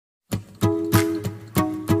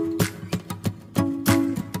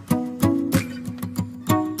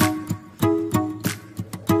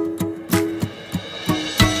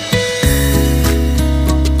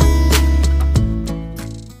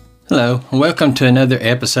Hello, and welcome to another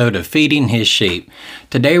episode of Feeding His Sheep.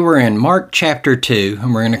 Today we're in Mark chapter 2,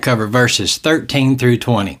 and we're going to cover verses 13 through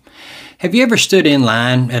 20. Have you ever stood in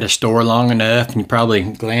line at a store long enough and you probably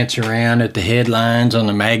glance around at the headlines on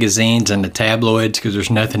the magazines and the tabloids because there's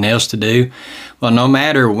nothing else to do? Well, no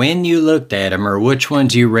matter when you looked at them or which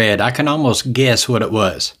ones you read, I can almost guess what it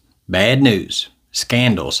was. Bad news.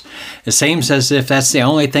 Scandals. It seems as if that's the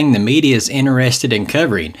only thing the media is interested in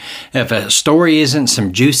covering. If a story isn't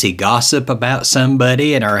some juicy gossip about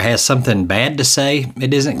somebody or has something bad to say,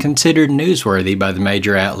 it isn't considered newsworthy by the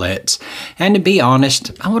major outlets. And to be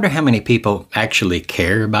honest, I wonder how many people actually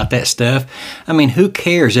care about that stuff. I mean, who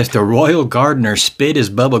cares if the royal gardener spit his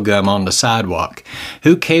bubblegum on the sidewalk?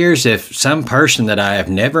 Who cares if some person that I have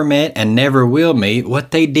never met and never will meet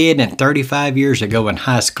what they did 35 years ago in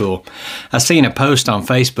high school? I seen a post on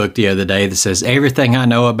Facebook the other day that says, "Everything I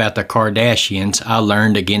know about the Kardashians, I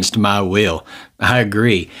learned against my will." I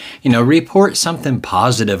agree. Report something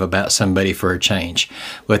positive about somebody for a change.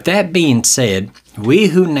 With that being said, we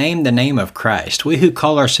who name the name of Christ, we who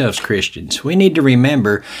call ourselves Christians, we need to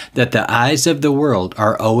remember that the eyes of the world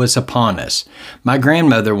are always upon us. My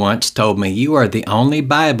grandmother once told me, "You are the only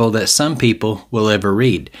Bible that some people will ever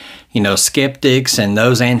read." Skeptics and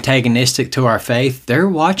those antagonistic to our faith, they're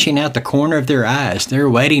watching out the corner of their eyes. They're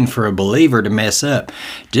waiting for a believer to mess up,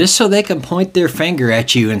 just so they can point their finger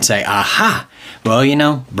at you and say, "Aha!"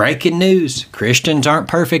 Well, breaking news. Christians aren't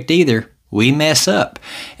perfect either. We mess up.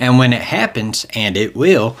 And when it happens, and it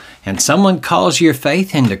will, and someone calls your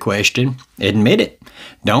faith into question, admit it.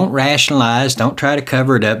 Don't rationalize. Don't try to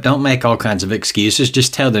cover it up. Don't make all kinds of excuses.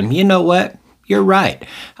 Just tell them, "You know what? You're right.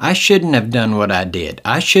 I shouldn't have done what I did.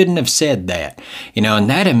 I shouldn't have said that." And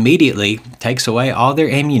that immediately takes away all their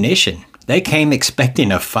ammunition. They came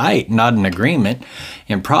expecting a fight, not an agreement.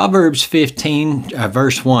 In Proverbs 15,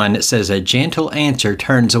 verse 1, it says, "A gentle answer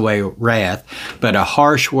turns away wrath, but a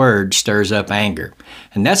harsh word stirs up anger."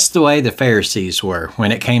 And that's the way the Pharisees were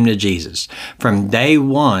when it came to Jesus. From day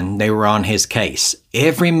one, they were on his case.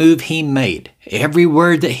 Every move he made, every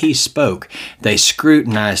word that he spoke, they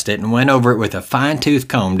scrutinized it and went over it with a fine-tooth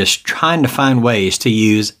comb, just trying to find ways to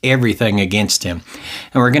use everything against him.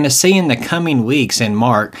 And we're going to see in the coming weeks in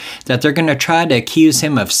Mark that they're going to try to accuse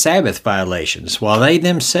him of Sabbath violations, while they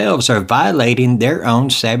themselves are violating their own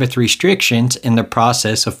Sabbath restrictions in the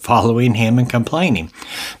process of following him and complaining.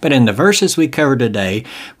 But in the verses we cover today,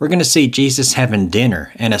 we're going to see Jesus having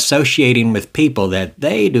dinner and associating with people that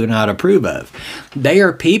they do not approve of. They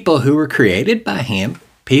are people who were created by him,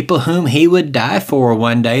 people whom he would die for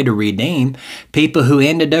one day to redeem, people who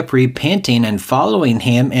ended up repenting and following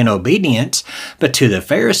him in obedience, but to the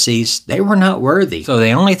Pharisees, they were not worthy. So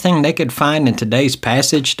the only thing they could find in today's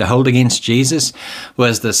passage to hold against Jesus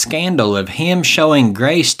was the scandal of him showing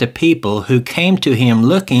grace to people who came to him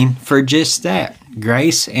looking for just that.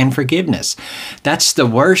 Grace and forgiveness. That's the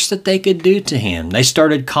worst that they could do to him. They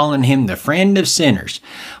started calling him the friend of sinners.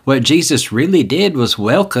 What Jesus really did was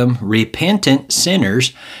welcome repentant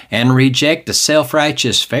sinners and reject the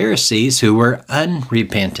self-righteous Pharisees who were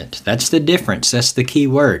unrepentant. That's the difference. That's the key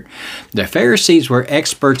word. The Pharisees were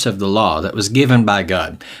experts of the law that was given by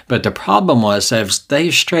God. But the problem was that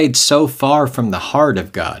they strayed so far from the heart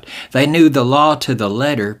of God. They knew the law to the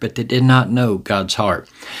letter, but they did not know God's heart.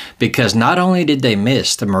 Because not only did they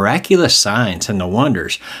miss the miraculous signs and the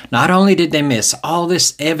wonders, not only did they miss all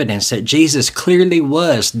this evidence that Jesus clearly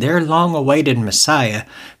was their long-awaited Messiah,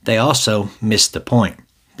 they also missed the point.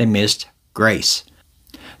 They missed grace.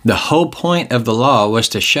 The whole point of the law was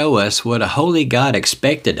to show us what a holy God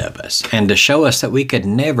expected of us and to show us that we could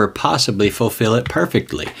never possibly fulfill it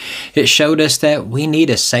perfectly. It showed us that we need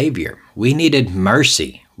a Savior. We needed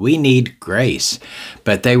mercy. We need grace.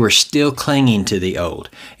 But they were still clinging to the old.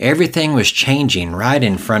 Everything was changing right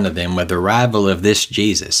in front of them with the arrival of this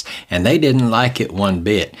Jesus, and they didn't like it one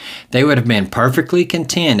bit. They would have been perfectly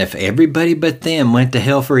content if everybody but them went to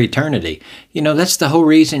hell for eternity. That's the whole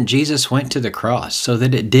reason Jesus went to the cross, so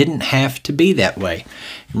that it didn't have to be that way.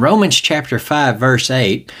 In Romans chapter 5, verse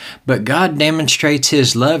 8, "But God demonstrates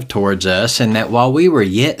his love towards us in that while we were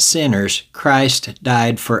yet sinners, Christ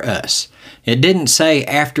died for us." It didn't say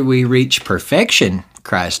after we reach perfection,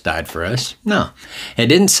 Christ died for us. No. It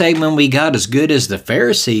didn't say when we got as good as the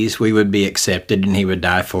Pharisees, we would be accepted and he would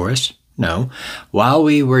die for us. No. While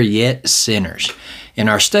we were yet sinners. And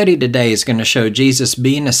our study today is going to show Jesus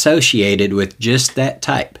being associated with just that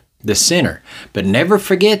type. the sinner. But never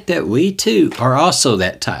forget that we too are also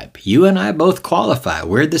that type. You and I both qualify.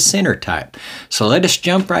 We're the sinner type. So let us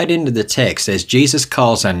jump right into the text as Jesus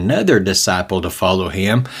calls another disciple to follow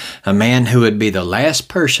him, a man who would be the last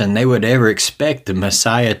person they would ever expect the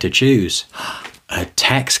Messiah to choose. A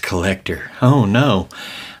tax collector. Oh no.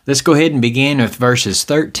 Let's go ahead and begin with verses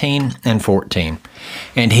 13 and 14.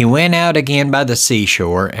 And he went out again by the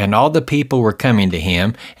seashore, and all the people were coming to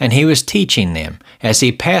him, and he was teaching them. As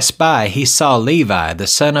he passed by, he saw Levi, the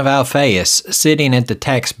son of Alphaeus, sitting at the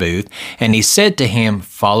tax booth, and he said to him,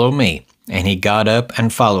 "Follow me." And he got up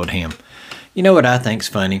and followed him. You know what I think's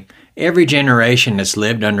funny? Every generation that's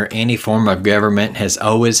lived under any form of government has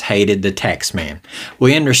always hated the tax man.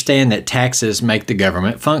 We understand that taxes make the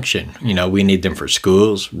government function. We need them for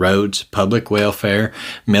schools, roads, public welfare,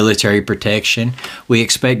 military protection. We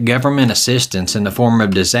expect government assistance in the form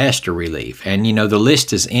of disaster relief. And the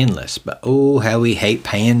list is endless. But oh, how we hate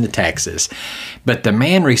paying the taxes. But the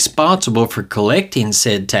man responsible for collecting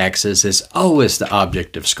said taxes is always the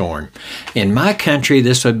object of scorn. In my country,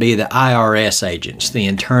 this would be the IRS agents, the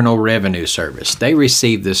Internal Revenue Service. They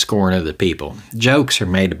receive the scorn of the people. Jokes are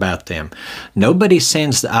made about them. Nobody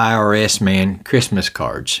sends the IRS man Christmas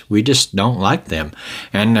cards. We just don't like them.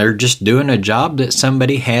 And they're just doing a job that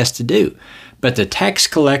somebody has to do. But the tax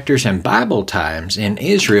collectors in Bible times in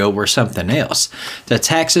Israel were something else. The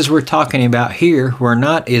taxes we're talking about here were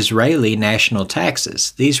not Israeli national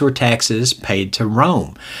taxes. These were taxes paid to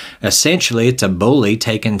Rome. Essentially, it's a bully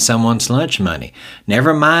taking someone's lunch money.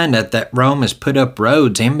 Never mind that Rome has put up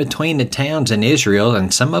roads in between the towns in Israel,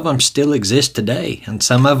 and some of them still exist today, and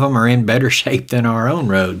some of them are in better shape than our own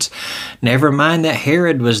roads. Never mind that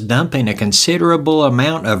Herod was dumping a considerable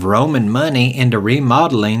amount of Roman money into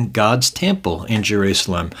remodeling God's temple in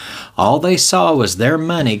Jerusalem. All they saw was their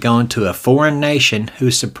money going to a foreign nation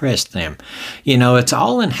who suppressed them. It's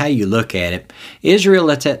all in how you look at it.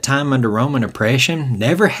 Israel at that time under Roman oppression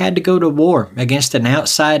never had to go to war against an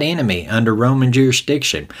outside enemy under Roman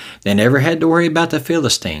jurisdiction. They never had to worry about the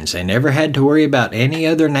Philistines. They never had to worry about any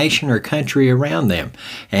other nation or country around them.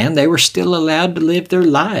 And they were still allowed to live their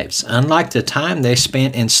lives, unlike the time they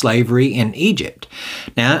spent in slavery in Egypt.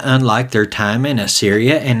 Now, unlike their time in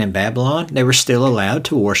Assyria and in Babylon, they were still allowed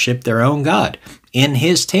to worship their own God in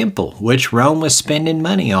his temple, which Rome was spending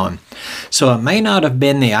money on. So it may not have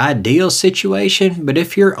been the ideal situation, but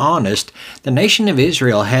if you're honest, the nation of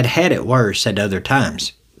Israel had it worse at other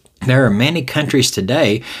times. There are many countries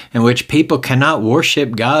today in which people cannot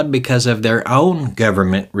worship God because of their own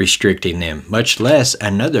government restricting them, much less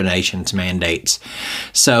another nation's mandates.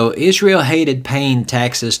 So Israel hated paying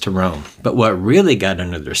taxes to Rome, but what really got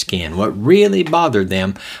under their skin, what really bothered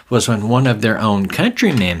them, was when one of their own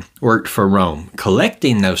countrymen worked for Rome,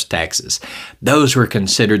 collecting those taxes. Those were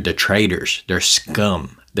considered the traitors, they're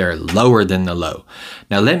scum. They're lower than the low.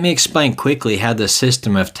 Now let me explain quickly how the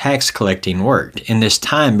system of tax collecting worked in this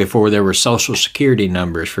time before there were social security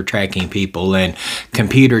numbers for tracking people and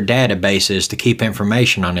computer databases to keep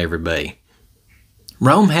information on everybody.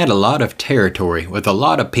 Rome had a lot of territory with a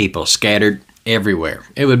lot of people scattered everywhere.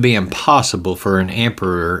 It would be impossible for an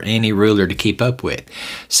emperor or any ruler to keep up with.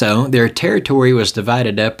 So their territory was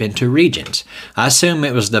divided up into regions. I assume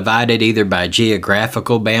it was divided either by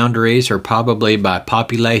geographical boundaries or probably by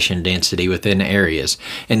population density within areas.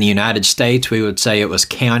 In the United States, we would say it was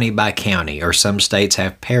county by county, or some states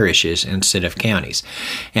have parishes instead of counties.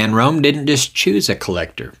 And Rome didn't just choose a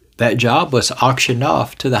collector. That job was auctioned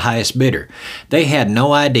off to the highest bidder. They had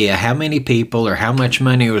no idea how many people or how much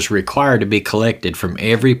money was required to be collected from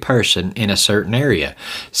every person in a certain area.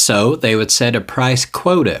 So they would set a price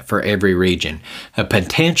quota for every region. A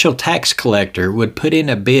potential tax collector would put in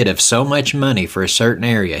a bid of so much money for a certain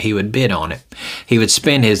area. He would bid on it. He would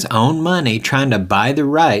spend his own money trying to buy the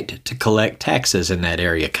right to collect taxes in that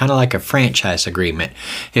area, kind of like a franchise agreement.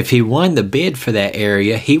 If he won the bid for that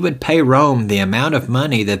area, he would pay Rome the amount of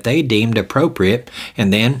money that they deemed appropriate,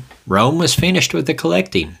 and then Rome was finished with the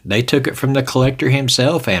collecting. They took it from the collector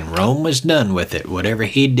himself, and Rome was done with it. Whatever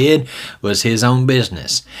he did was his own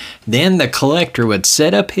business. Then the collector would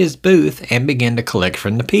set up his booth and begin to collect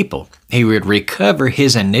from the people. He would recover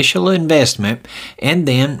his initial investment and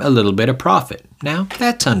then a little bit of profit. Now,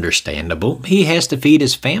 that's understandable. He has to feed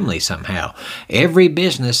his family somehow. Every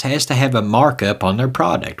business has to have a markup on their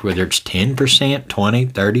product, whether it's 10%, 20,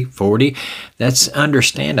 30, 40. That's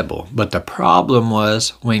understandable. But the problem was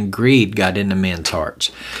when greed got into men's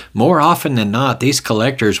hearts. More often than not, these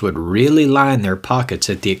collectors would really line their pockets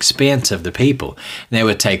at the expense of the people. They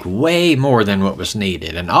would take way more than what was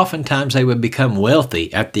needed, and oftentimes they would become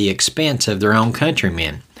wealthy at the expense of their own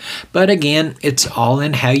countrymen. But again, it's all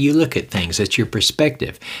in how you look at things. It's your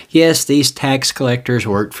perspective. Yes, these tax collectors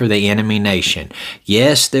worked for the enemy nation.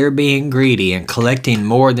 Yes, they're being greedy and collecting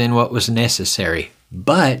more than what was necessary.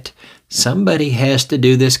 But Somebody has to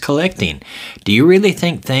do this collecting. Do you really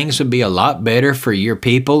think things would be a lot better for your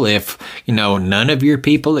people if, none of your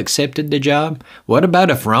people accepted the job? What about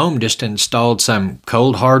if Rome just installed some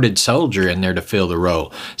cold-hearted soldier in there to fill the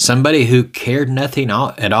role? Somebody who cared nothing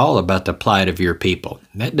at all about the plight of your people.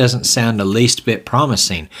 That doesn't sound the least bit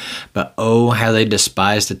promising, but oh, how they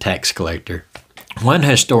despise the tax collector. One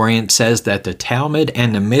historian says that the Talmud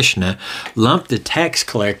and the Mishnah lumped the tax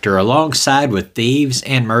collector alongside with thieves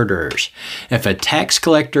and murderers. If a tax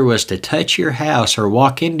collector was to touch your house or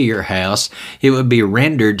walk into your house, it would be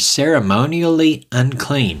rendered ceremonially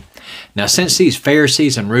unclean. Now, since these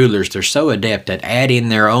Pharisees and rulers, they're so adept at adding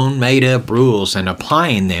their own made-up rules and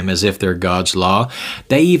applying them as if they're God's law,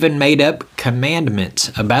 they even made up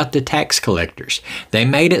commandments about the tax collectors. They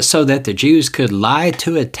made it so that the Jews could lie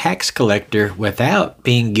to a tax collector without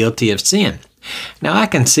being guilty of sin. Now, I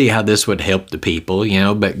can see how this would help the people,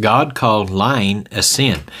 but God called lying a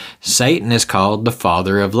sin. Satan is called the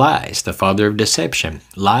father of lies, the father of deception.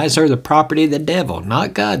 Lies are the property of the devil,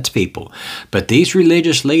 not God's people. But these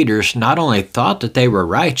religious leaders not only thought that they were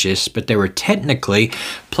righteous, but they were technically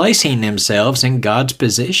placing themselves in God's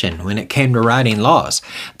position when it came to writing laws.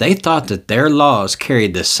 They thought that their laws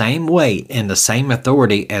carried the same weight and the same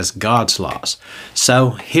authority as God's laws.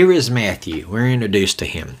 So here is Matthew. We're introduced to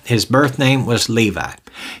him. His birth name was Levi.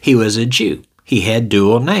 He was a Jew. He had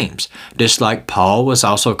dual names. Just like Paul was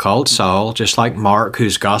also called Saul, just like Mark,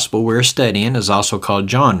 whose gospel we're studying, is also called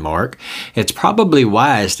John Mark. It's probably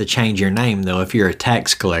wise to change your name, though, if you're a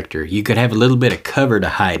tax collector. You could have a little bit of cover to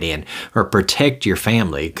hide in or protect your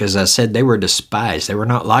family, because I said they were despised. They were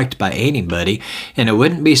not liked by anybody, and it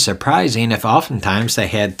wouldn't be surprising if oftentimes they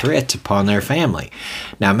had threats upon their family.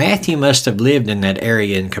 Now, Matthew must have lived in that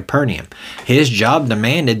area in Capernaum. His job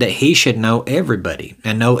demanded that he should know everybody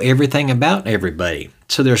and know everything about everybody.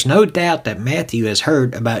 So there's no doubt that Matthew has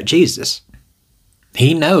heard about Jesus.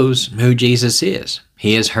 He knows who Jesus is.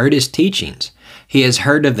 He has heard his teachings. He has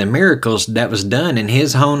heard of the miracles that was done in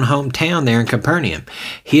his own hometown there in Capernaum.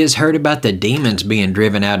 He has heard about the demons being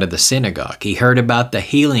driven out of the synagogue. He heard about the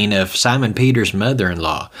healing of Simon Peter's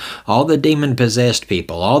mother-in-law. All the demon-possessed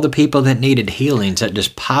people, all the people that needed healings that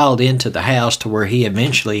just piled into the house to where he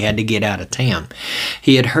eventually had to get out of town.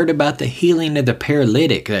 He had heard about the healing of the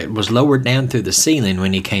paralytic that was lowered down through the ceiling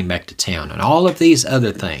when he came back to town, and all of these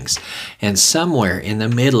other things. And somewhere in the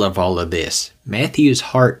middle of all of this, Matthew's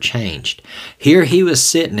heart changed. Here he was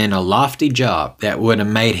sitting in a lofty job that would have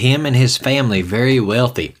made him and his family very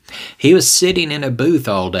wealthy. He was sitting in a booth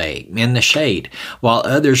all day in the shade, while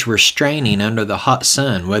others were straining under the hot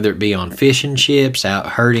sun, whether it be on fishing ships, out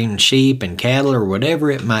herding sheep and cattle, or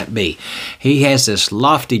whatever it might be. He has this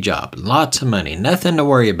lofty job, lots of money, nothing to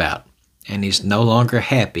worry about, and he's no longer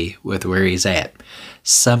happy with where he's at.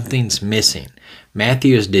 Something's missing.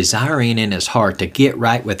 Matthew is desiring in his heart to get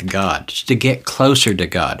right with God, to get closer to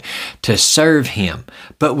God, to serve him.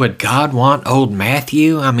 But would God want old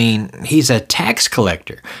Matthew? I mean, he's a tax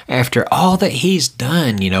collector. After all that he's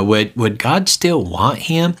done, would God still want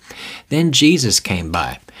him? Then Jesus came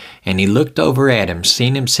by, and he looked over at him,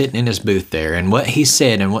 seen him sitting in his booth there, and what he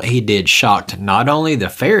said and what he did shocked not only the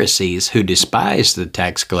Pharisees, who despised the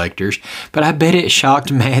tax collectors, but I bet it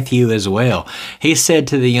shocked Matthew as well. He said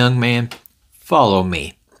to the young man, "Follow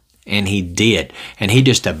me." And he did. And he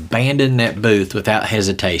just abandoned that booth without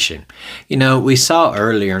hesitation. We saw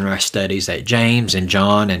earlier in our studies that James and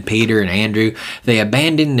John and Peter and Andrew, they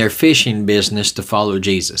abandoned their fishing business to follow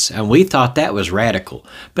Jesus. And we thought that was radical.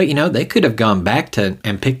 But they could have gone back to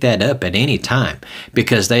and picked that up at any time,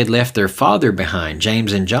 because they'd left their father behind,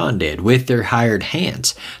 James and John did, with their hired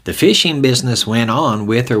hands. The fishing business went on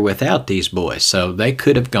with or without these boys, so they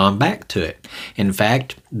could have gone back to it. In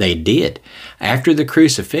fact, they did. After the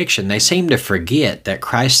crucifixion, they seemed to forget that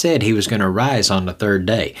Christ said he was going to rise on the third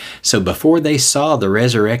day. So before they saw the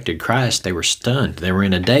resurrected Christ, they were stunned. They were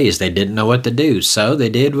in a daze. They didn't know what to do. So they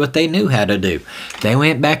did what they knew how to do. They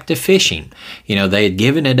went back to fishing. They had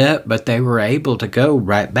given it up, but they were able to go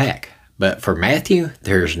right back. But for Matthew,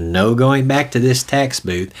 there's no going back to this tax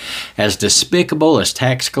booth. As despicable as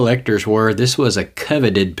tax collectors were, this was a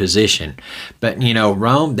coveted position. But,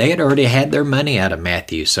 Rome, they had already had their money out of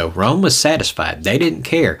Matthew, so Rome was satisfied. They didn't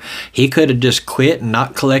care. He could have just quit and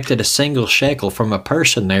not collected a single shekel from a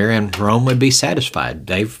person there, and Rome would be satisfied.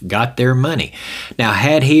 They've got their money. Now,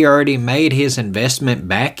 had he already made his investment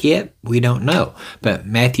back yet? We don't know. But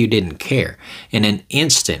Matthew didn't care. In an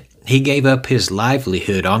instant, He gave up his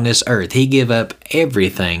livelihood on this earth. He gave up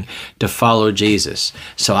everything to follow Jesus.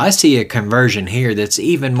 So I see a conversion here that's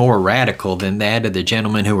even more radical than that of the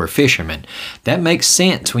gentlemen who were fishermen. That makes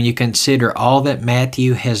sense when you consider all that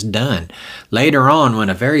Matthew has done. Later on, when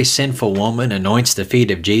a very sinful woman anoints the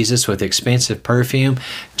feet of Jesus with expensive perfume,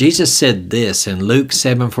 Jesus said this in Luke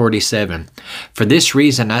 7:47, "For this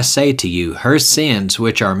reason I say to you, her sins,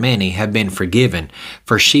 which are many, have been forgiven,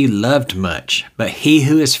 for she loved much. But he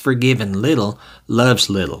who is forgiven little loves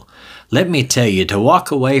little." Let me tell you, to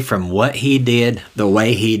walk away from what he did the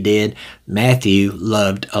way he did, Matthew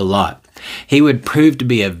loved a lot. He would prove to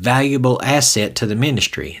be a valuable asset to the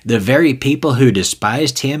ministry. The very people who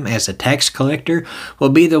despised him as a tax collector will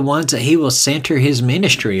be the ones that he will center his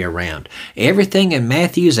ministry around. Everything in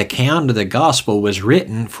Matthew's account of the gospel was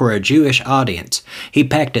written for a Jewish audience. He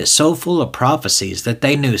packed it so full of prophecies that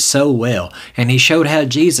they knew so well, and he showed how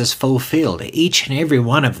Jesus fulfilled each and every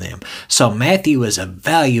one of them. So Matthew was a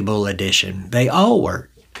valuable addition. They all were.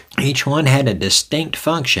 Each one had a distinct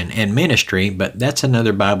function and ministry, but that's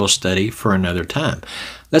another Bible study for another time.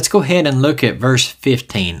 Let's go ahead and look at verse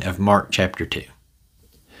 15 of Mark chapter 2.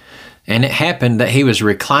 "And it happened that he was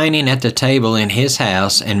reclining at the table in his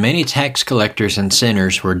house, and many tax collectors and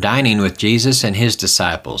sinners were dining with Jesus and his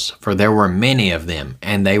disciples, for there were many of them,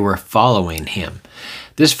 and they were following him."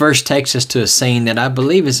 This verse takes us to a scene that I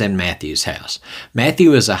believe is in Matthew's house.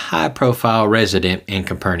 Matthew is a high-profile resident in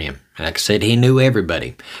Capernaum. Like I said, he knew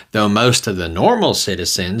everybody. Though most of the normal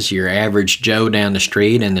citizens, your average Joe down the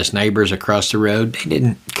street and his neighbors across the road, they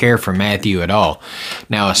didn't care for Matthew at all.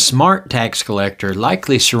 Now, a smart tax collector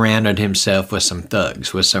likely surrounded himself with some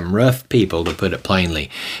thugs, with some rough people, to put it plainly,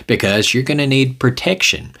 because you're going to need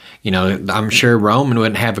protection. You know, I'm sure Roman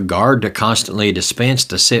wouldn't have a guard to constantly dispense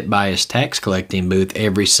to sit by his tax collecting booth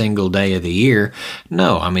every single day of the year.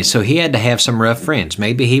 No, so he had to have some rough friends.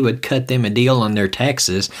 Maybe he would cut them a deal on their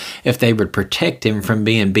taxes if they would protect him from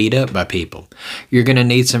being beat up by people. You're going to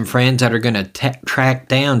need some friends that are going to track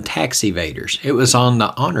down tax evaders. It was on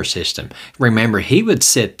the honor system. Remember, he would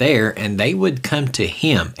sit there and they would come to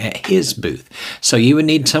him at his booth. So you would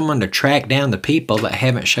need someone to track down the people that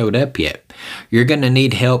haven't showed up yet. You're going to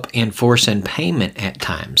need help enforcing payment at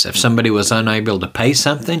times. If somebody was unable to pay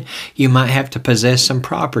something, you might have to possess some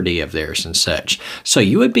property of theirs and such. So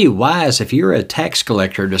you would be wise, if you're a tax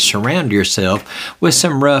collector, to surround yourself with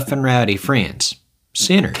some rough and rowdy friends.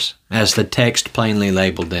 Sinners, as the text plainly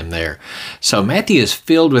labeled them there. So Matthew is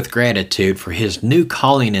filled with gratitude for his new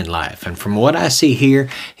calling in life, and from what I see here,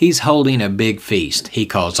 he's holding a big feast. He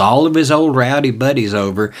calls all of his old rowdy buddies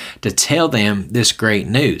over to tell them this great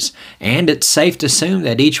news, and it's safe to assume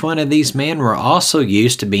that each one of these men were also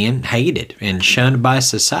used to being hated and shunned by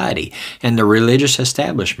society and the religious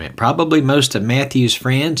establishment. Probably most of Matthew's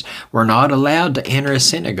friends were not allowed to enter a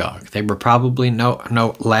synagogue. They were probably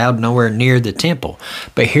allowed nowhere near the temple.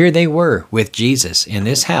 But here they were with Jesus in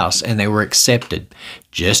this house, and they were accepted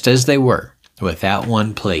just as they were, without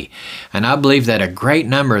one plea. And I believe that a great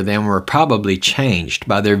number of them were probably changed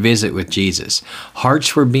by their visit with Jesus.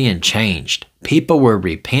 Hearts were being changed. People were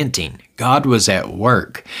repenting. God was at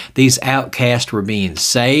work. These outcasts were being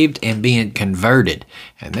saved and being converted.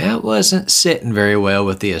 And that wasn't sitting very well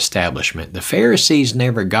with the establishment. The Pharisees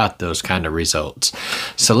never got those kind of results.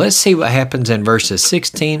 So let's see what happens in verses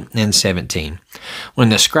 16 and 17. "When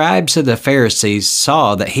the scribes of the Pharisees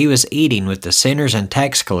saw that he was eating with the sinners and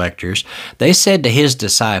tax collectors, they said to his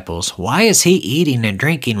disciples, 'Why is he eating and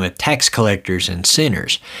drinking with tax collectors and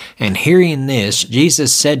sinners?' And hearing this,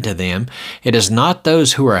 Jesus said to them, 'It is not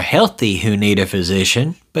those who are healthy who need a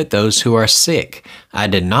physician, but those who are sick. I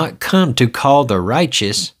did not come to call the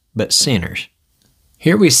righteous, but sinners.'"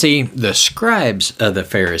 Here we see the scribes of the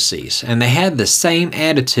Pharisees, and they had the same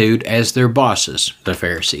attitude as their bosses, the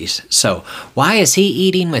Pharisees. So, why is he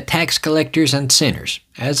eating with tax collectors and sinners?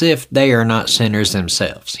 As if they are not sinners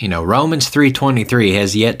themselves. Romans 3:23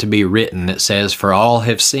 has yet to be written that says, "For all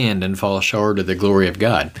have sinned and fall short of the glory of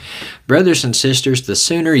God." Brothers and sisters, the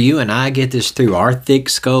sooner you and I get this through our thick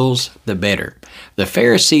skulls, the better. The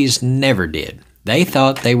Pharisees never did. They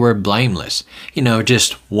thought they were blameless.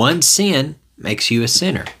 Just one sin makes you a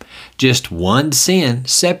sinner. Just one sin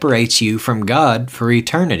separates you from God for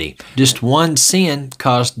eternity. Just one sin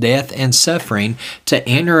caused death and suffering to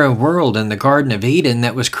enter a world in the Garden of Eden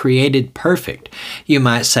that was created perfect. You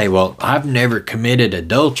might say, "Well, I've never committed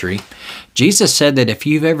adultery." Jesus said that if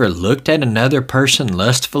you've ever looked at another person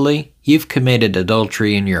lustfully, you've committed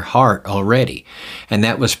adultery in your heart already. And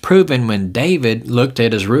that was proven when David looked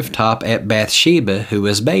at his rooftop at Bathsheba, who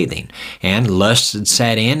was bathing. And lust had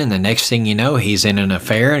sat in, and the next thing you know, he's in an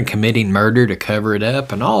affair and committing murder to cover it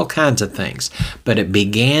up and all kinds of things. But it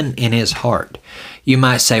began in his heart. You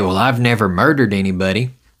might say, well, I've never murdered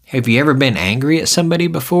anybody. Have you ever been angry at somebody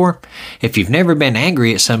before? If you've never been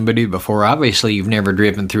angry at somebody before, obviously you've never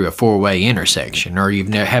driven through a four-way intersection, or you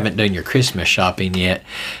haven't done your Christmas shopping yet.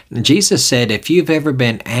 Jesus said if you've ever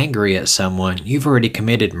been angry at someone, you've already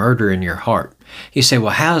committed murder in your heart. You say,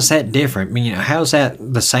 well, how is that different? How's that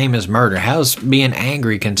the same as murder? How's being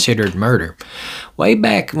angry considered murder? Way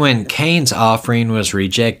back when Cain's offering was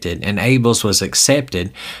rejected and Abel's was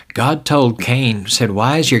accepted, God told Cain, said,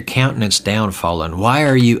 why is your countenance downfallen? Why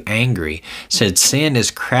are you angry? Said, sin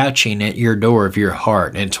is crouching at your door of your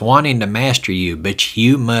heart, and it's wanting to master you, but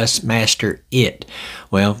you must master it.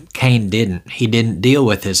 Well, Cain didn't. He didn't deal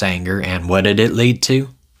with his anger, and what did it lead to?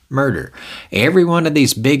 Murder. Every one of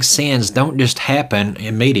these big sins don't just happen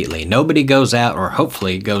immediately. Nobody goes out, or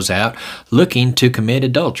hopefully goes out, looking to commit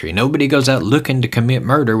adultery. Nobody goes out looking to commit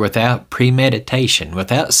murder without premeditation,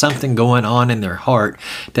 without something going on in their heart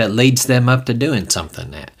that leads them up to doing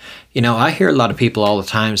something that. I hear a lot of people all the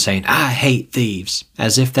time saying, I hate thieves,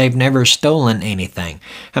 as if they've never stolen anything.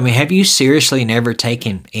 Have you seriously never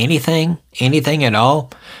taken anything at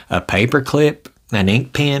all? A paperclip? An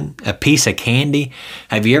ink pen, a piece of candy?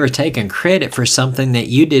 Have you ever taken credit for something that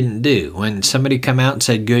you didn't do? When somebody come out and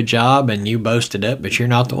said, good job, and you boasted up, but you're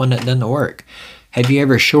not the one that done the work. Have you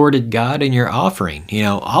ever shorted God in your offering?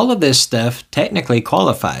 All of this stuff technically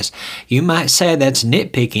qualifies. You might say that's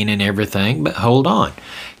nitpicking and everything, but hold on.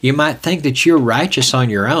 You might think that you're righteous on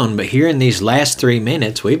your own, but here in these last 3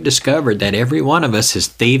 minutes, we've discovered that every one of us is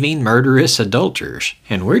thieving, murderous adulterers.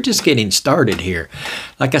 And we're just getting started here.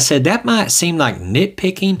 Like I said, that might seem like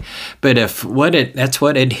nitpicking, but that's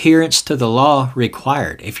what adherence to the law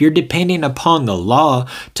required. If you're depending upon the law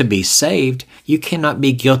to be saved, you cannot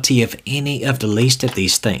be guilty of any of the least of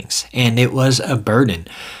these things. And it was a burden.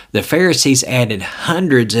 The Pharisees added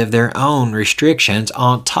hundreds of their own restrictions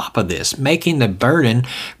on top of this, making the burden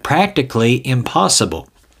practically impossible.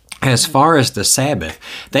 As far as the Sabbath,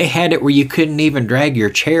 they had it where you couldn't even drag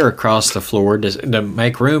your chair across the floor to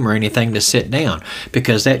make room or anything to sit down,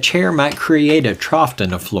 because that chair might create a trough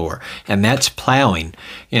in the floor, and that's plowing.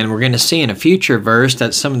 And we're going to see in a future verse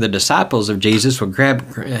that some of the disciples of Jesus would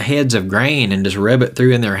grab heads of grain and just rub it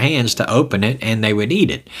through in their hands to open it, and they would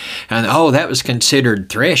eat it. And that was considered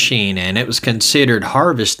threshing, and it was considered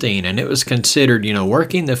harvesting, and it was considered,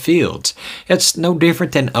 working the fields. It's no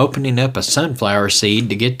different than opening up a sunflower seed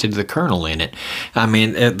to get to the kernel in it.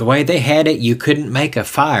 The way they had it, you couldn't make a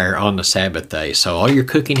fire on the Sabbath day, so all your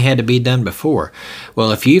cooking had to be done before.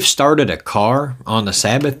 Well, if you've started a car on the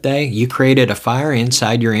Sabbath day, you created a fire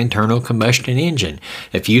inside your internal combustion engine.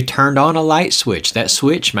 If you turned on a light switch, that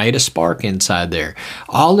switch made a spark inside there.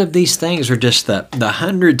 All of these things are just the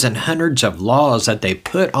hundreds and hundreds of laws that they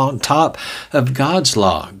put on top of God's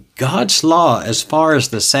law. God's law, as far as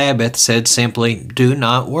the Sabbath, said simply, do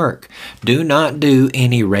not work. Do not do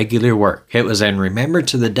any regular work. It was in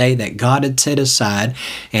remembrance of the day that God had set aside,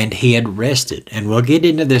 and he had rested. And we'll get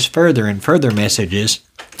into this further in further messages,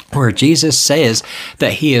 where Jesus says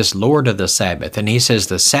that he is Lord of the Sabbath. And he says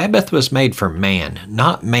the Sabbath was made for man,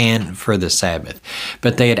 not man for the Sabbath.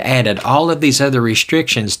 But they had added all of these other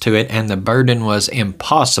restrictions to it, and the burden was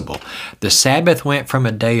impossible. The Sabbath went from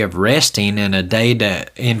a day of resting and a day to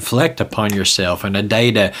inflict upon yourself and a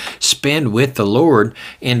day to spend with the Lord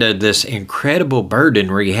into this incredible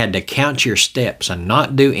burden where you had to count your steps and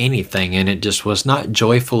not do anything, and it just was not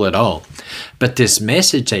joyful at all. But this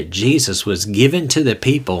message that Jesus was given to the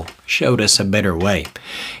people showed us a better way.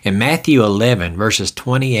 In Matthew 11, verses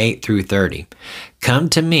 28 through 30, come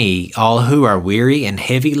to me, all who are weary and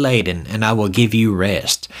heavy laden, and I will give you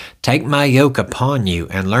rest. Take my yoke upon you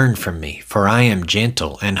and learn from me, for I am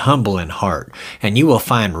gentle and humble in heart, and you will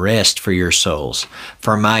find rest for your souls.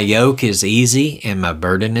 For my yoke is easy and my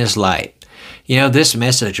burden is light. This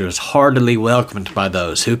message was heartily welcomed by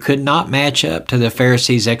those who could not match up to the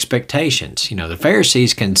Pharisees' expectations. The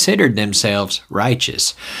Pharisees considered themselves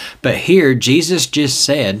righteous. But here, Jesus just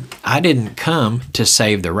said, I didn't come to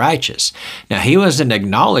save the righteous. Now, he wasn't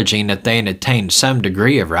acknowledging that they had attained some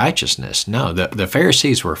degree of righteousness. No, the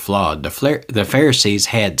Pharisees were flawed. The Pharisees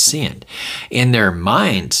had sinned. In their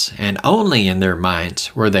minds, and only in their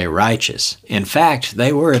minds, were they righteous. In fact,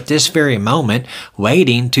 they were at this very moment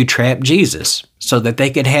waiting to trap Jesus. Jesus so that they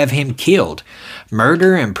could have him killed.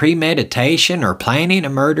 Murder and premeditation or planning a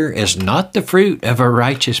murder is not the fruit of a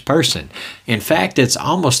righteous person. In fact, it's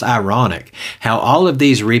almost ironic how all of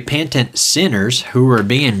these repentant sinners who were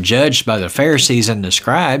being judged by the Pharisees and the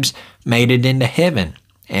scribes made it into heaven,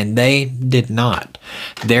 and they did not.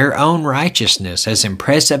 Their own righteousness, as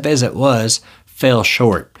impressive as it was, fell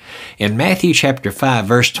short. In Matthew chapter 5,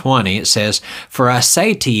 verse 20, it says, "For I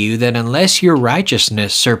say to you that unless your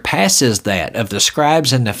righteousness surpasses that of the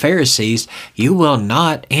scribes and the Pharisees, you will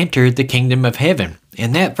not enter the kingdom of heaven."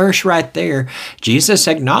 In that verse right there, Jesus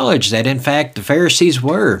acknowledged that in fact the Pharisees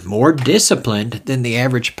were more disciplined than the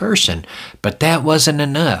average person, but that wasn't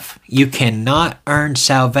enough. You cannot earn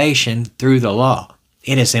salvation through the law.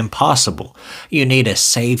 It is impossible. You need a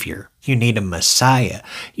Savior. You need a Messiah.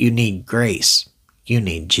 You need grace. You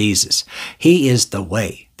need Jesus. He is the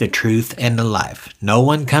way, the truth, and the life. No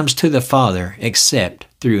one comes to the Father except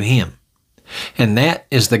through Him. And that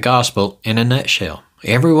is the gospel in a nutshell.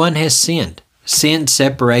 Everyone has sinned. Sin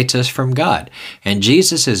separates us from God, and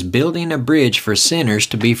Jesus is building a bridge for sinners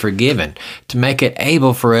to be forgiven, to make it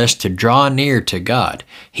able for us to draw near to God.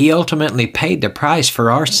 He ultimately paid the price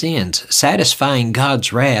for our sins, satisfying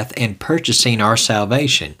God's wrath and purchasing our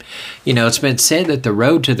salvation. You know, it's been said that the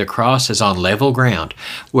road to the cross is on level ground.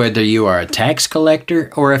 Whether you are a tax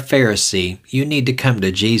collector or a Pharisee, you need to come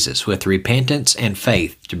to Jesus with repentance and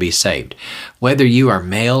faith to be saved. Whether you are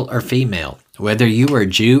male or female, whether you are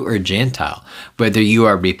Jew or Gentile, whether you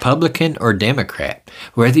are Republican or Democrat,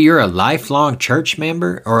 whether you're a lifelong church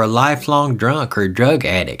member or a lifelong drunk or drug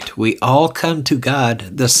addict, we all come to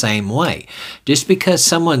God the same way. Just because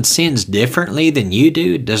someone sins differently than you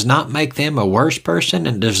do does not make them a worse person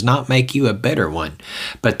and does not make you a better one.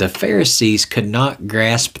 But the Pharisees could not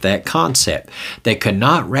grasp that concept. They could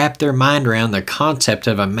not wrap their mind around the concept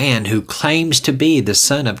of a man who claims to be the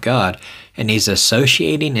Son of God, and he's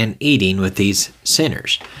associating and eating with these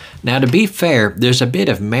sinners. Now, to be fair, there's a bit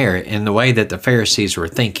of merit in the way that the Pharisees were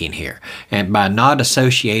thinking here, and by not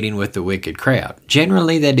associating with the wicked crowd.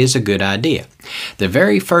 Generally, that is a good idea. The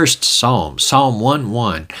very first Psalm, Psalm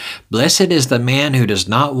 1:1, "Blessed is the man who does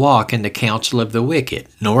not walk in the counsel of the wicked,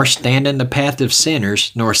 nor stand in the path of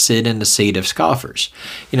sinners, nor sit in the seat of scoffers."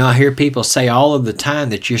 You know, I hear people say all of the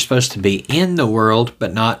time that you're supposed to be in the world,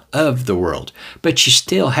 but not of the world. But you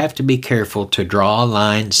still have to be careful to draw a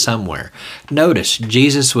line somewhere. Notice,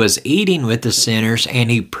 Jesus was eating with the sinners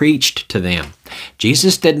and he preached to them.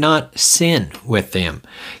 Jesus did not sin with them.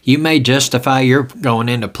 You may justify your going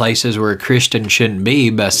into places where a Christian shouldn't be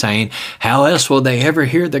by saying, "How else will they ever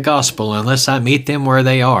hear the gospel unless I meet them where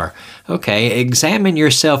they are?" Okay, examine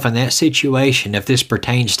yourself in that situation if this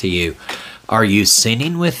pertains to you. Are you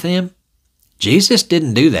sinning with them? Jesus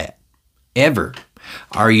didn't do that, ever.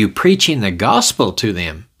 Are you preaching the gospel to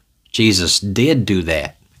them? Jesus did do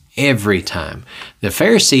that. Every time. The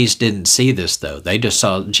Pharisees didn't see this, though. They just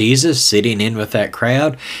saw Jesus sitting in with that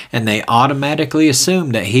crowd, and they automatically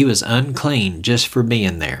assumed that he was unclean just for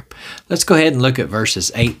being there. Let's go ahead and look at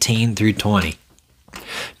verses 18 through 20.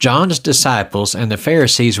 John's disciples and the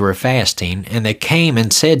Pharisees were fasting, and they came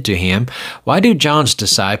and said to him, "Why do John's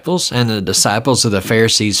disciples and the disciples of the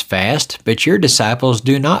Pharisees fast, but your disciples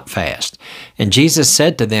do not fast?" And Jesus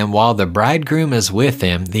said to them, "While the bridegroom is with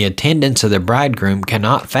them, the attendants of the bridegroom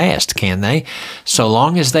cannot fast, can they? So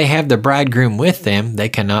long as they have the bridegroom with them, they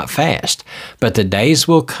cannot fast. But the days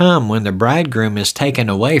will come when the bridegroom is taken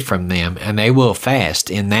away from them, and they will fast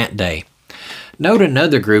in that day." Note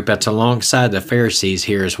another group that's alongside the Pharisees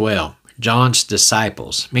here as well. John's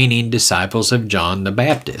disciples, meaning disciples of John the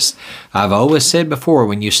Baptist. I've always said before,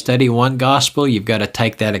 when you study one gospel, you've got to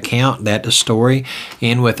take that account, that story,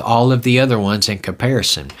 in with all of the other ones in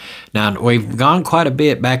comparison. Now, we've gone quite a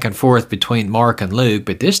bit back and forth between Mark and Luke,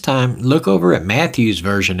 but this time, look over at Matthew's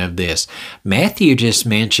version of this. Matthew just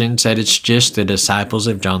mentions that it's just the disciples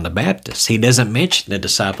of John the Baptist. He doesn't mention the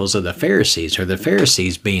disciples of the Pharisees or the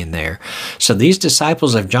Pharisees being there. So these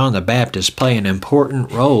disciples of John the Baptist play an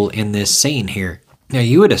important role in this scene here. Now,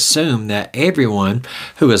 you would assume that everyone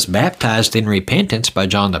who was baptized in repentance by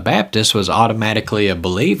John the Baptist was automatically a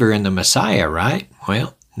believer in the Messiah, right?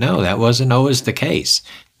 Well, no, that wasn't always the case.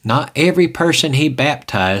 Not every person he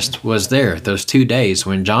baptized was there those 2 days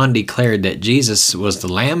when John declared that Jesus was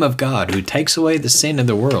the Lamb of God who takes away the sin of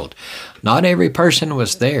the world. Not every person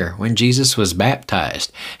was there when Jesus was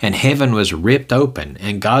baptized, and heaven was ripped open,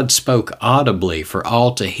 and God spoke audibly for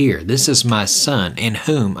all to hear, "This is my Son, in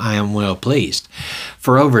whom I am well pleased."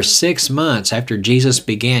 For over 6 months after Jesus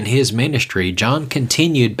began his ministry, John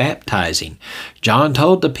continued baptizing. John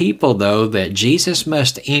told the people, though, that Jesus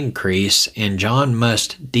must increase and John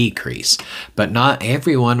must decrease. But not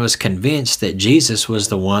everyone was convinced that Jesus was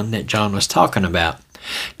the one that John was talking about.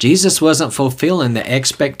 Jesus wasn't fulfilling the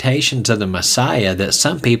expectations of the Messiah that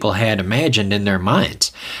some people had imagined in their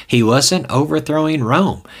minds. He wasn't overthrowing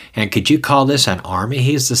Rome. And could you call this an army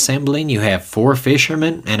he's assembling? You have 4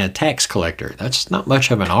 fishermen and a tax collector. That's not much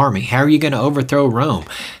of an army. How are you going to overthrow Rome?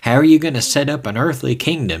 How are you going to set up an earthly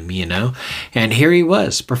kingdom, And here he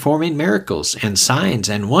was, performing miracles and signs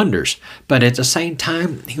and wonders. But at the same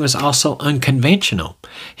time, he was also unconventional.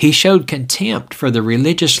 He showed contempt for the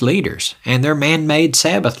religious leaders and their man-made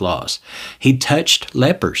Sabbath laws. He touched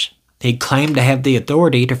lepers. He claimed to have the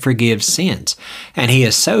authority to forgive sins, and he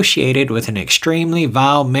associated with an extremely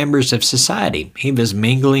vile members of society. He was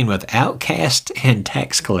mingling with outcasts and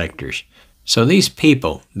tax collectors. So these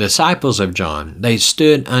people, disciples of John, they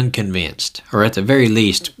stood unconvinced, or at the very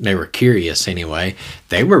least, they were curious anyway.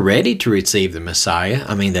 They were ready to receive the Messiah.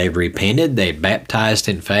 they repented, they baptized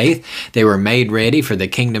in faith, they were made ready for the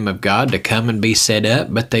kingdom of God to come and be set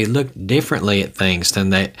up, but they looked differently at things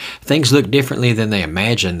looked differently than they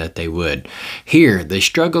imagined that they would. Here, they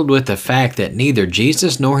struggled with the fact that neither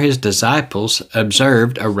Jesus nor his disciples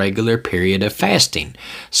observed a regular period of fasting.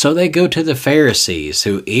 So they go to the Pharisees,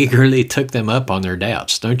 who eagerly took them up on their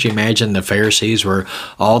doubts. Don't you imagine the Pharisees were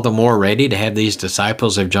all the more ready to have these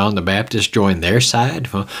disciples of John the Baptist join their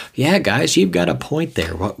side? Well, yeah, guys, you've got a point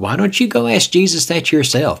there. Why don't you go ask Jesus that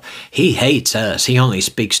yourself? He hates us. He only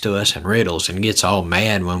speaks to us in riddles and gets all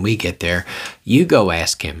mad when we get there. You go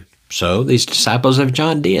ask him. So these disciples of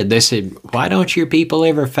John did. They said, "Why don't your people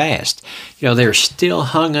ever fast?" They're still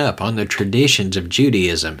hung up on the traditions of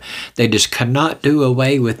Judaism. They just cannot do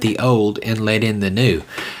away with the old and let in the new.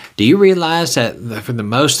 Do you realize that for the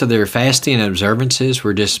most of their fasting observances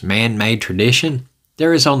were just man-made tradition?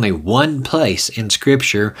 There is only one place in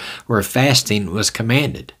Scripture where fasting was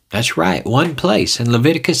commanded. That's right, one place in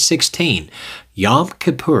Leviticus 16, Yom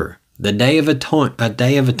Kippur, the Day of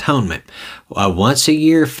Atonement, a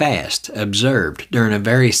once-a-year fast observed during a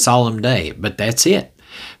very solemn day, but that's it.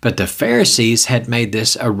 But the Pharisees had made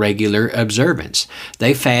this a regular observance.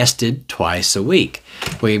 They fasted twice a week.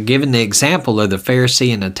 We've given the example of the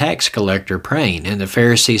Pharisee and the tax collector praying, and the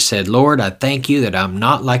Pharisee said, "Lord, I thank you that I'm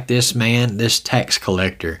not like this man, this tax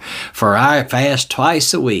collector, for I fast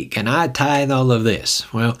twice a week, and I tithe all of this."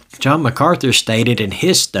 Well, John MacArthur stated in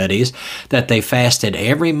his studies that they fasted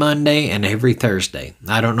every Monday and every Thursday.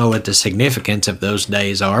 I don't know what the significance of those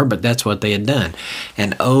days are, but that's what they had done.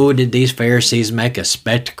 And oh, did these Pharisees make a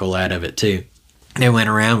spectacle out of it too. They went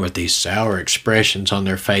around with these sour expressions on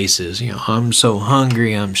their faces. "I'm so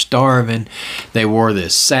hungry, I'm starving." They wore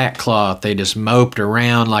this sackcloth. They just moped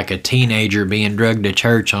around like a teenager being drugged to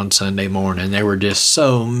church on Sunday morning. They were just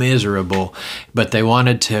so miserable, but they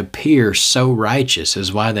wanted to appear so righteous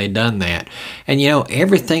is why they done that. And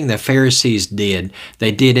everything the Pharisees did,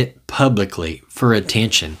 they did it publicly for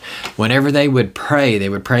attention. Whenever they would pray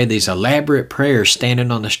these elaborate prayers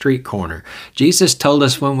standing on the street corner. Jesus told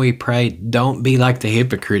us when we pray, don't be like the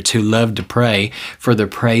hypocrites who love to pray for the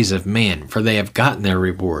praise of men, for they have gotten their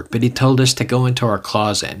reward. But he told us to go into our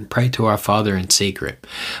closet and pray to our Father in secret.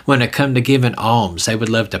 When it come to giving alms, they would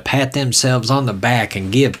love to pat themselves on the back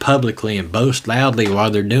and give publicly and boast loudly while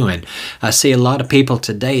they're doing. I see a lot of people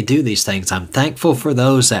today do these things. I'm thankful for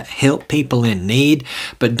those that help people in need,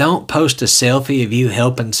 but don't post a selfie of you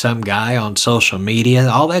helping some guy on social media.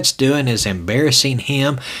 All that's doing is embarrassing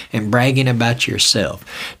him and bragging about yourself.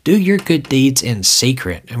 Do your good deeds in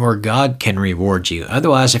secret and where God can reward you.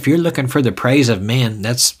 Otherwise, if you're looking for the praise of men,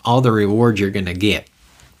 that's all the reward you're going to get.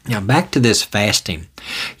 Now back to this fasting.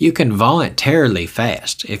 You can voluntarily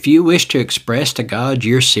fast. If you wish to express to God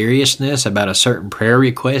your seriousness about a certain prayer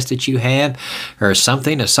request that you have, or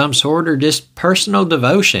something of some sort, or just personal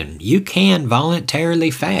devotion, you can voluntarily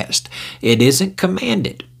fast. It isn't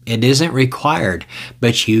commanded. It isn't required,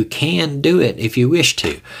 but you can do it if you wish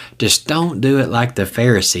to. Just don't do it like the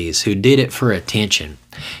Pharisees who did it for attention.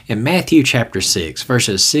 In Matthew chapter 6,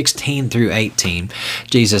 verses 16 through 18,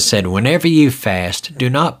 Jesus said, "Whenever you fast, do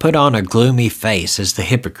not put on a gloomy face as the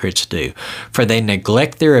hypocrites do, for they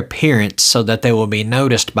neglect their appearance so that they will be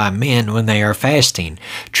noticed by men when they are fasting.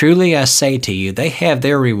 Truly I say to you, they have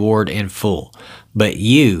their reward in full. But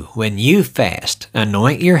you, when you fast,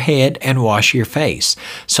 anoint your head and wash your face,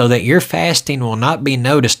 so that your fasting will not be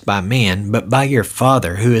noticed by men, but by your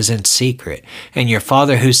Father who is in secret. And your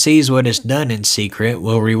Father who sees what is done in secret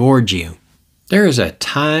will reward you. There is a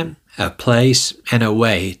time, a place, and a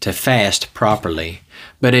way to fast properly,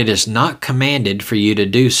 but it is not commanded for you to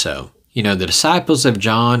do so. You know, the disciples of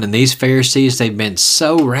John and these Pharisees, they've been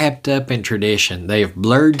so wrapped up in tradition. They have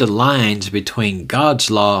blurred the lines between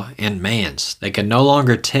God's law and man's. They could no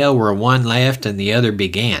longer tell where one left and the other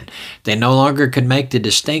began. They no longer could make the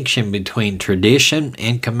distinction between tradition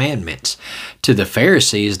and commandments. To the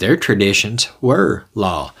Pharisees, their traditions were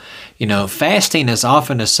law. You know, fasting is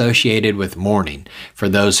often associated with mourning for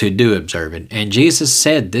those who do observe it. And Jesus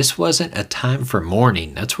said this wasn't a time for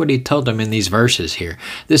mourning. That's what he told them in these verses here.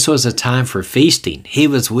 This was a time for feasting. He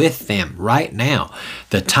was with them right now.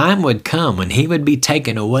 The time would come when he would be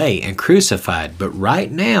taken away and crucified. But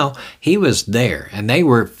right now, he was there and they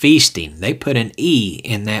were feasting. They put an E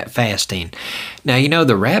in that fasting. Now, you know,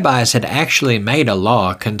 the rabbis had actually made a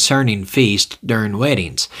law concerning feast during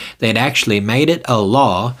weddings. They had actually made it a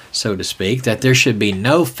law, so to speak, that there should be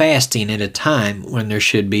no fasting at a time when there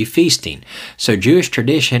should be feasting. So Jewish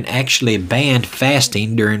tradition actually banned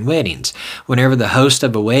fasting during weddings. Whenever the host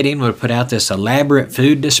of a wedding would put out this elaborate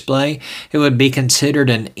food display, it would be considered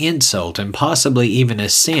an insult and possibly even a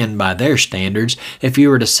sin by their standards if you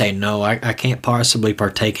were to say, no, I can't possibly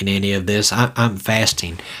partake in any of this. I'm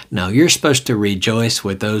fasting. No, you're supposed to rejoice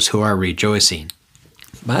with those who are rejoicing.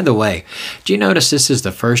 By the way, do you notice this is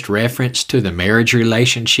the first reference to the marriage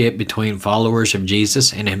relationship between followers of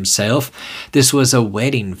Jesus and himself? This was a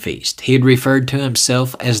wedding feast. He had referred to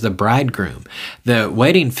himself as the bridegroom. The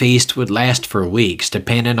wedding feast would last for weeks,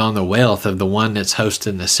 depending on the wealth of the one that's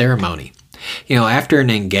hosting the ceremony. You know, after an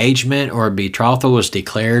engagement or a betrothal was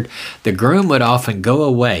declared, the groom would often go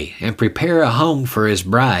away and prepare a home for his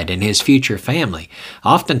bride and his future family.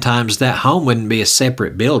 Oftentimes, that home wouldn't be a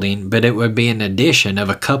separate building, but it would be an addition of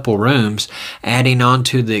a couple rooms adding on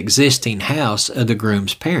to the existing house of the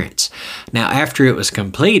groom's parents. Now, after it was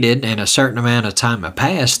completed and a certain amount of time had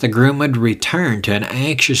passed, the groom would return to an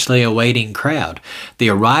anxiously awaiting crowd. The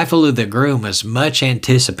arrival of the groom was much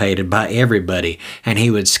anticipated by everybody, and he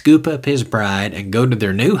would scoop up his bride and go to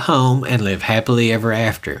their new home and live happily ever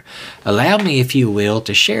after. Allow me, if you will,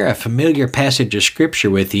 to share a familiar passage of scripture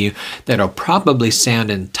with you that'll probably sound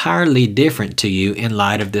entirely different to you in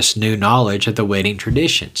light of this new knowledge of the wedding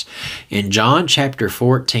traditions. In John chapter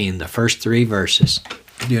 14, the first 3 verses,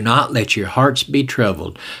 "Do not let your hearts be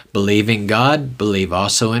troubled. Believe in God, believe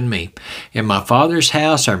also in me. In my Father's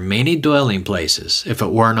house are many dwelling places. If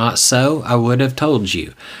it were not so, I would have told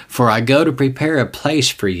you. For I go to prepare a place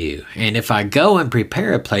for you. And if I go and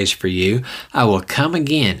prepare a place for you, I will come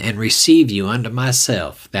again and receive you unto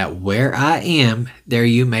myself, that where I am, there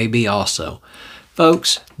you may be also."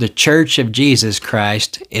 Folks, the Church of Jesus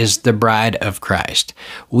Christ is the bride of Christ.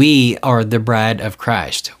 We are the bride of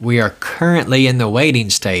Christ. We are currently in the waiting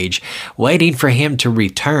stage, waiting for Him to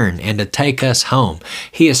return and to take us home.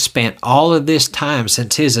 He has spent all of this time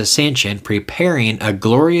since His ascension preparing a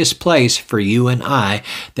glorious place for you and I,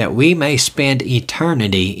 that we may spend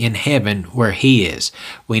eternity in heaven where He is.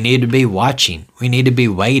 We need to be watching. We need to be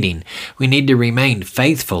waiting. We need to remain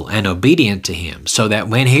faithful and obedient to Him, so that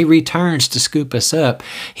when He returns to scoop us up,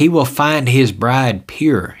 He will find His bride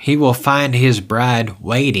pure. He will find His bride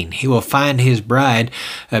waiting. He will find His bride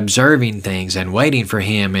observing things and waiting for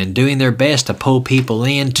Him and doing their best to pull people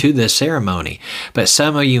into the ceremony. But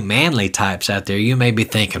some of you manly types out there, you may be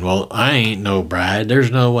thinking, well, I ain't no bride. There's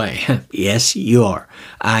no way. Yes, you are.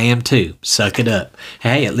 I am too. Suck it up.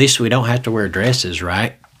 Hey, at least we don't have to wear dresses,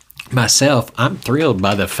 right? Myself, I'm thrilled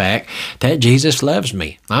by the fact that Jesus loves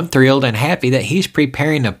me. I'm thrilled and happy that He's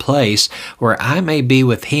preparing a place where I may be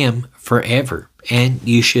with Him forever. And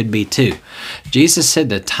you should be too. Jesus said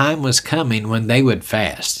the time was coming when they would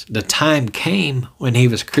fast. The time came when He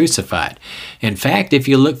was crucified. In fact, if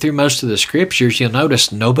you look through most of the scriptures, you'll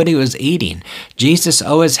notice nobody was eating. Jesus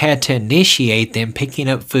always had to initiate them picking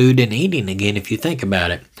up food and eating again, if you think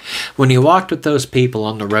about it. When He walked with those people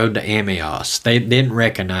on the road to Emmaus, they didn't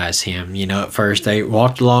recognize Him. You know, at first they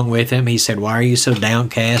walked along with Him. He said, "Why are you so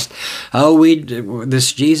downcast?" "Oh,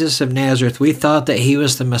 this Jesus of Nazareth, we thought that He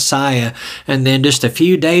was the Messiah, and then just a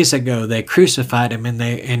few days ago they crucified Him and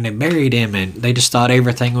they buried Him, and they just thought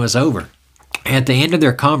everything was over." At the end of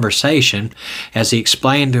their conversation, as he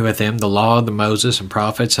explained with them the law of Moses and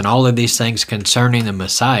prophets and all of these things concerning the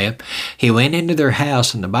Messiah, he went into their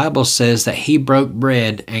house, and the Bible says that he broke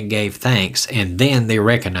bread and gave thanks, and then they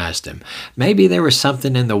recognized him. Maybe there was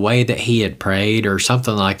something in the way that he had prayed or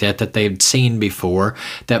something like that that they'd seen before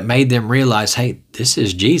that made them realize, hey, this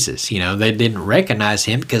is Jesus. They didn't recognize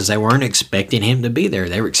him because they weren't expecting him to be there.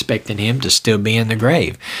 They were expecting him to still be in the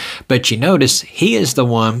grave. But you notice he is the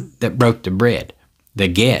one that broke the bread. The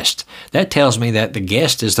guest. That tells me that the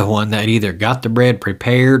guest is the one that either got the bread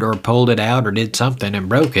prepared or pulled it out or did something and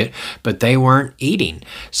broke it, but they weren't eating.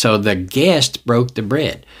 So the guest broke the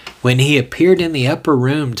bread. When he appeared in the upper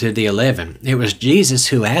room to the 11, it was Jesus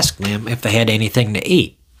who asked them if they had anything to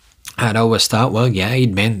eat. I'd always thought, well, yeah,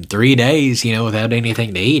 he'd been 3 days, without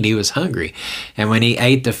anything to eat. He was hungry. And when he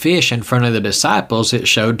ate the fish in front of the disciples, it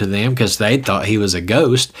showed to them, because they thought he was a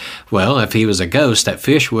ghost. Well, if he was a ghost, that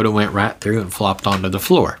fish would have went right through and flopped onto the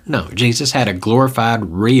floor. No, Jesus had a glorified,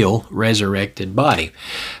 real, resurrected body.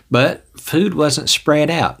 But food wasn't spread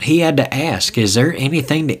out. He had to ask, is there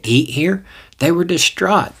anything to eat here? They were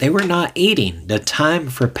distraught. They were not eating. The time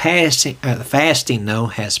for fasting, though,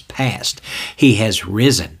 has passed. He has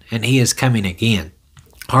risen, and he is coming again.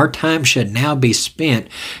 Our time should now be spent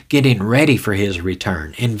getting ready for his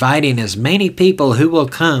return, inviting as many people who will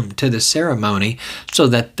come to the ceremony so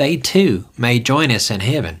that they too may join us in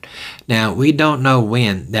heaven. Now, we don't know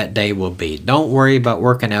when that day will be. Don't worry about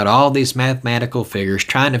working out all these mathematical figures,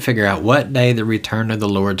 trying to figure out what day the return of the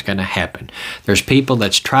Lord's going to happen. There's people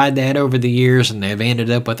that's tried that over the years, and they've ended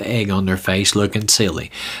up with egg on their face looking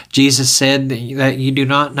silly. Jesus said that you do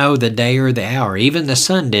not know the day or the hour. Even the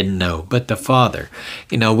Son didn't know, but the Father.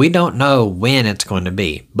 We don't know when it's going to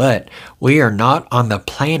be, but we are not on the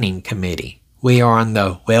planning committee. We are on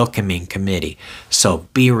the welcoming committee. So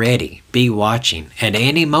be ready, be watching. At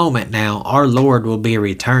any moment now, our Lord will be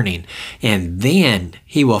returning, and then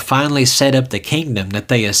he will finally set up the kingdom that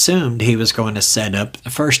they assumed he was going to set up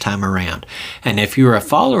the first time around. And if you're a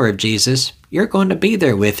follower of Jesus, you're going to be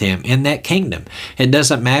there with him in that kingdom. It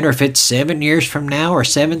doesn't matter if it's 7 years from now or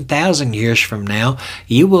 7,000 years from now,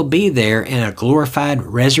 you will be there in a glorified,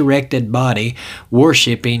 resurrected body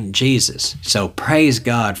worshiping Jesus. So praise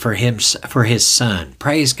God for his Son.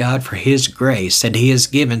 Praise God for his grace that he has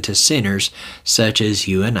given to sinners such as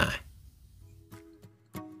you and I.